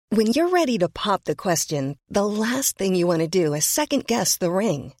When you're ready to pop the question, the last thing you want to do is second-guess the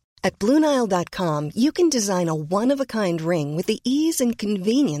ring. At BlueNile.com, you can design a one-of-a-kind ring with the ease and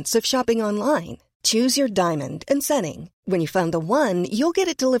convenience of shopping online. Choose your diamond and setting. When you find the one, you'll get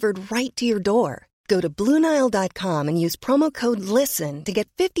it delivered right to your door. Go to BlueNile.com and use promo code LISTEN to get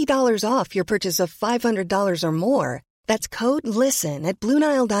 $50 off your purchase of $500 or more. That's code LISTEN at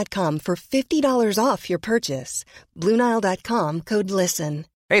BlueNile.com for $50 off your purchase. BlueNile.com, code LISTEN.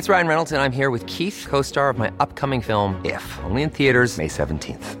 Hey, it's Ryan Reynolds, and I'm here with Keith, co-star of my upcoming film, If, only in theaters May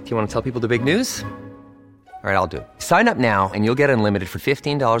 17th. Do you want to tell people the big news? All right, I'll do it. Sign up now and you'll get unlimited for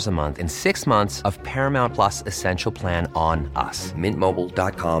 $15 a month and 6 months of Paramount Plus Essential Plan on us.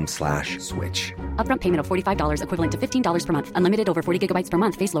 MintMobile.com/switch. Upfront payment of $45 equivalent to $15 per month. Unlimited over 40 gigabytes per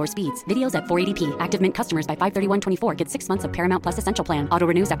month. Face lower speeds. Videos at 480p. Active Mint customers by 531.24 get 6 months of Paramount Plus Essential Plan. Auto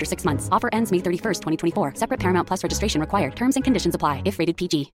renews after 6 months. Offer ends May 31st, 2024. Separate Paramount Plus registration required. Terms and conditions apply if rated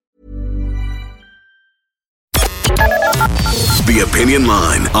PG. The Opinion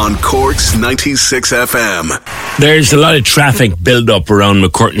Line on Cork's 96 FM. There's a lot of traffic build-up around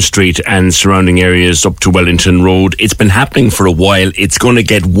McCurtain Street and surrounding areas up to Wellington Road. It's been happening for a while. It's going to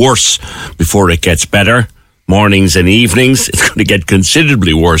get worse before it gets better. Mornings and evenings, it's going to get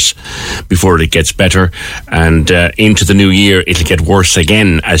considerably worse before it gets better. And into the new year, it'll get worse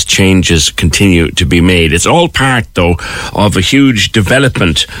again as changes continue to be made. It's all part, though, of a huge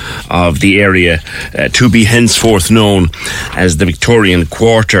development of the area to be henceforth known as the Victorian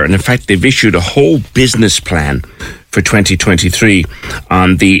Quarter. And in fact, they've issued a whole business plan for 2023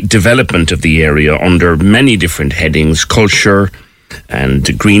 on the development of the area under many different headings: culture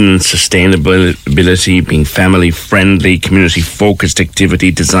and green and sustainability, being family friendly, community focused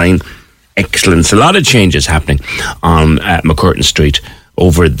activity, design excellence. A lot of changes happening on McCurtain Street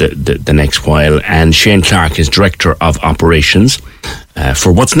over the next while. And Shane Clark is Director of Operations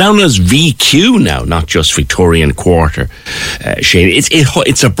for what's known as VQ now, not just Victorian Quarter. Shane,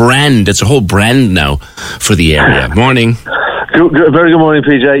 it's a brand, it's a whole brand now for the area. Morning. Very good morning,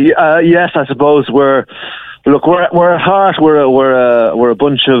 PJ. Yes, I suppose we're at heart, we're a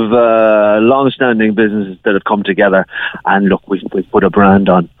bunch of long-standing businesses that have come together, and look, we've put a brand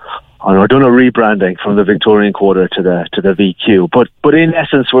on. We're doing a rebranding from the Victorian Quarter to the VQ, but in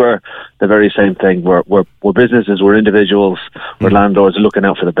essence, we're the very same thing. We're businesses, we're individuals, we're landlords looking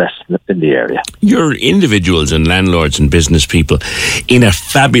out for the best in the area. You're individuals and landlords and business people in a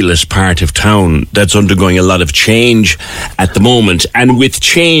fabulous part of town that's undergoing a lot of change at the moment, and with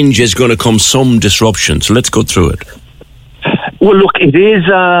change is going to come some disruption. So let's go through it. Well, look, it is,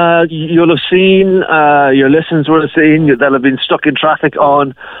 you'll have seen, your listeners will have seen that have been stuck in traffic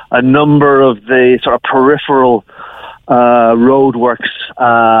on a number of the sort of peripheral roadworks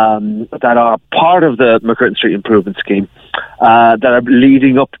that are part of the McCurtain Street Improvement Scheme, that are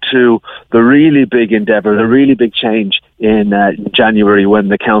leading up to the really big endeavour, the really big change in January, when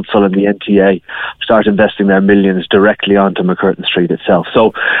the council and the NTA start investing their millions directly onto McCurtain Street itself.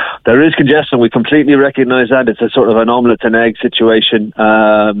 So there is congestion. We completely recognise that. It's a sort of an omelette and egg situation.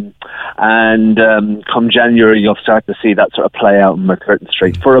 And come January, you'll start to see that sort of play out in McCurtain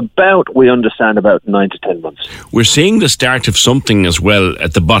Street for about, we understand, about 9 to 10 months. We're seeing the start of something as well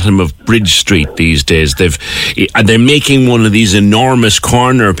at the bottom of Bridge Street these days. They're making one of these enormous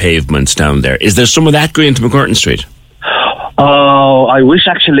corner pavements down there. Is there some of that going into McCurtain Street? Oh, I wish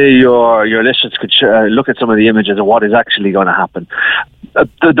actually your listeners could look at some of the images of what is actually going to happen.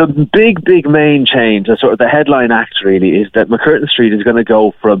 The big main change, sort of the headline act really, is that McCurtain Street is going to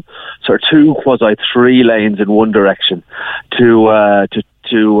go from sort of 2 quasi-3 lanes in one direction to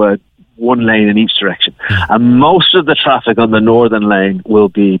 1 lane in each direction. And most of the traffic on the northern lane will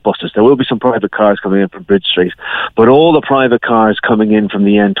be buses. There will be some private cars coming in from Bridge Street, but all the private cars coming in from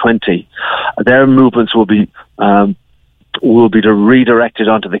the N20, their movements will be redirected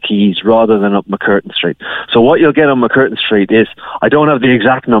onto the quays rather than up McCurtain Street. So what you'll get on McCurtain Street is, I don't have the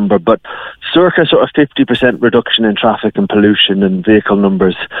exact number, but circa sort of 50% reduction in traffic and pollution and vehicle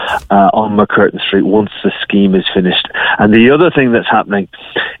numbers on McCurtain Street once the scheme is finished. And the other thing that's happening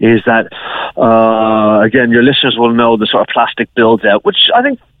is that, again, your listeners will know the sort of plastic builds out, which I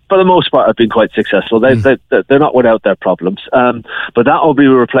think for the most part have been quite successful. They're not without their problems. But that will be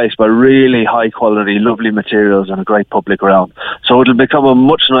replaced by really high quality, lovely materials and a great public realm. So it'll become a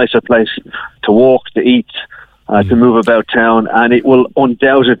much nicer place to walk, to eat, to move about town, and it will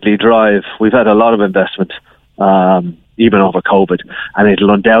undoubtedly drive. We've had a lot of investment, even over COVID, and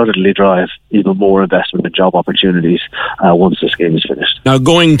it'll undoubtedly drive even more investment and job opportunities once the scheme is finished. Now,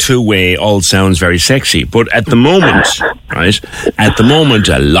 going two-way all sounds very sexy, but at the moment, right,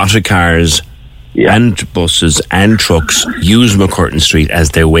 a lot of cars and buses and trucks use McCurtain Street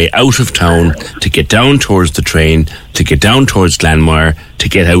as their way out of town to get down towards the train, to get down towards Glanmire, to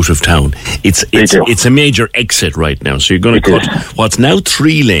get out of town. It's a major exit right now. So you're going to cut what's now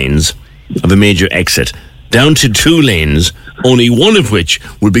 3 lanes of a major exit down to 2 lanes, only one of which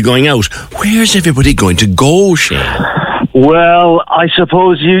will be going out. Where's everybody going to go, Shane? Well, I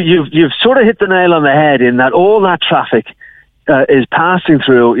suppose you've sort of hit the nail on the head in that all that traffic is passing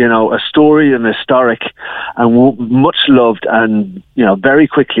through, a storied and historic and much loved and, very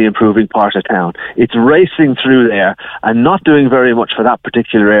quickly improving part of town. It's racing through there and not doing very much for that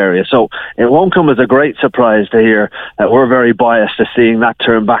particular area. So it won't come as a great surprise to hear that we're very biased to seeing that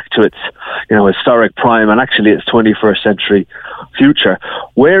turn back to its, historic prime and actually its 21st century future.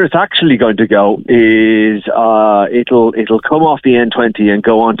 Where it's actually going to go is it'll come off the N20 and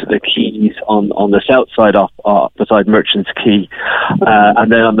go onto the quays on the south side beside Merchants Quay,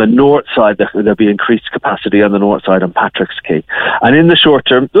 and then on the north side there'll be increased capacity on the north side on Patrick's Quay. And in the short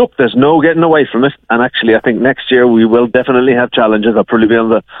term, look, there's no getting away from it. And actually, I think next year we will definitely have challenges. I'll probably be on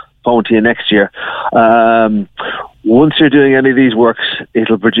the phone to you next year. Once you're doing any of these works,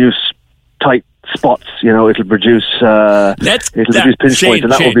 it'll produce tight spots, it'll produce pinch points,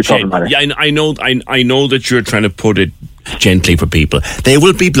 and that will be problematic. Yeah, I know that you're trying to put it gently for people. There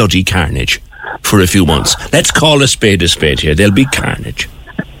will be bloody carnage for a few months. Let's call a spade here. There'll be carnage.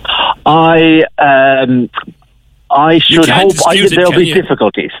 I should hope there'll be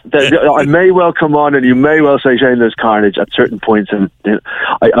difficulties. I may well come on and you may well say, Shane, there's carnage at certain points, and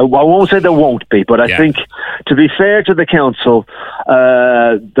I won't say there won't be, but I think, to be fair to the council,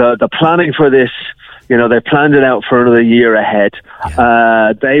 the planning for this, they planned it out for another year ahead.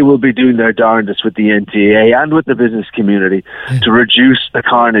 They will be doing their darndest with the NTA and with the business community to reduce the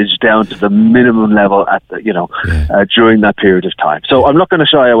carnage down to the minimum level at during that period of time. So I'm not going to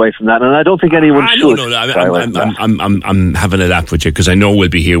shy away from that, and I don't think anyone should. I'm having a laugh with you because I know we'll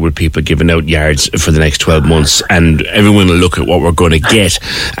be here with people giving out yards for the next 12 months, and everyone will look at what we're going to get,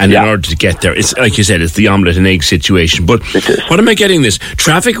 and in order to get there, it's like you said, it's the omelette and egg situation. But what am I getting this?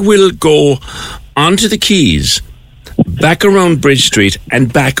 Traffic will go onto the quays, back around Bridge Street,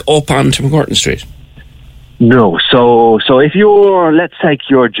 and back up onto McCurtain Street. No, so if let's take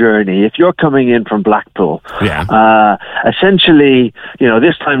your journey. If you're coming in from Blackpool, essentially,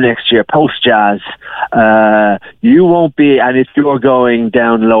 this time next year, post-Jazz, you won't be, and if you're going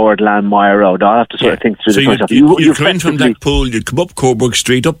down Lower Glanmire Road, I'll have to sort of think through this myself. You'd come in from Blackpool, you'd come up Coburg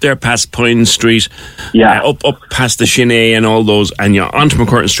Street, up there past Pine Street, up past the Shinay and all those, and you're onto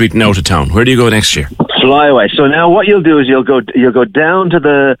McCurtain Street and out of town. Where do you go next year? Fly away. So now what you'll do is you'll go down to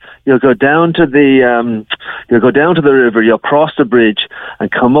the river, you'll cross the bridge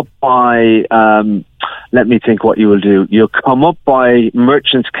and come up by let me think what you will do. You'll come up by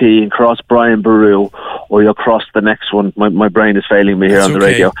Merchants Quay and cross Brian Boru, or you'll cross the next one. My brain is failing me here on the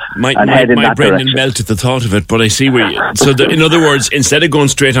radio. Head in that direction. My brain melted the thought of it, but I see where you... So in other words, instead of going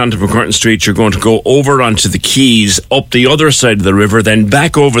straight onto McCurtain Street, you're going to go over onto the quays, up the other side of the river, then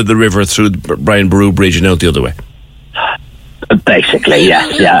back over the river through the Brian Boru Bridge and out the other way. Basically, yeah.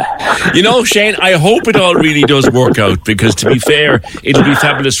 Shane, I hope it all really does work out, because to be fair, it'll be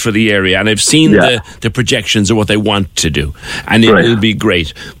fabulous for the area, and I've seen the projections of what they want to do, and it will be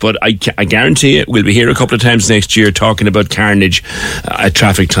great. But I guarantee it, we'll be here a couple of times next year talking about carnage at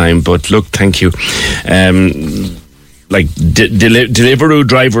traffic time. But look, thank you. Deliveroo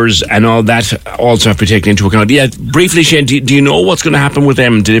drivers and all that also have to be taken into account. Yeah, briefly, Shane, do you know what's going to happen with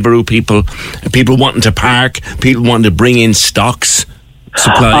them, Deliveroo people? People wanting to park, people wanting to bring in stocks,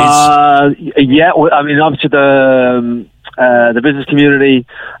 supplies? Obviously the business community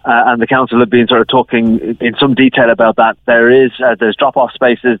and the council have been sort of talking in some detail about that. There's drop-off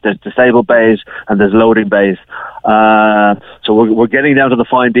spaces, there's disabled bays, and there's loading bays. So we're getting down to the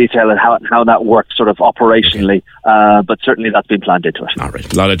fine detail and how that works sort of operationally, but certainly that's been planned into it. All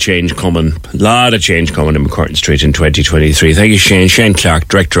right, a lot of change coming in McCurtain Street in 2023. Thank you, Shane. Shane Clark,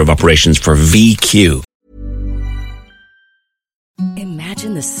 Director of Operations for VQ.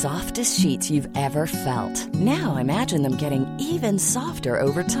 Imagine the softest sheets you've ever felt. Now imagine them getting even softer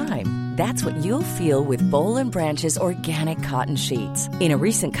over time. That's what you'll feel with Boll & Branch's organic cotton sheets. In a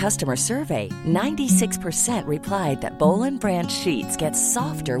recent customer survey, 96% replied that Boll & Branch sheets get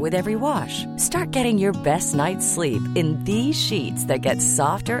softer with every wash. Start getting your best night's sleep in these sheets that get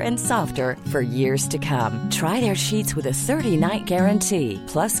softer and softer for years to come. Try their sheets with a 30-night guarantee.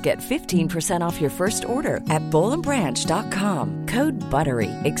 Plus, get 15% off your first order at bollandbranch.com. Code BUTTERY.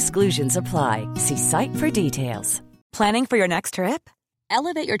 Exclusions apply. See site for details. Planning for your next trip?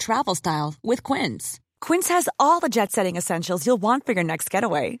 Elevate your travel style with Quince. Quince has all the jet-setting essentials you'll want for your next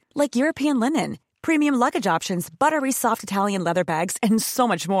getaway, like European linen, premium luggage options, buttery soft Italian leather bags, and so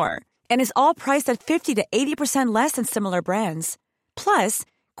much more. And is all priced at 50 to 80% less than similar brands. Plus,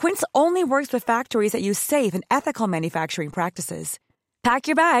 Quince only works with factories that use safe and ethical manufacturing practices. Pack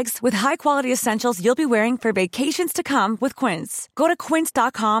your bags with high-quality essentials you'll be wearing for vacations to come with Quince. Go to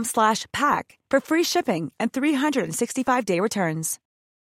quince.com/pack for free shipping and 365-day returns.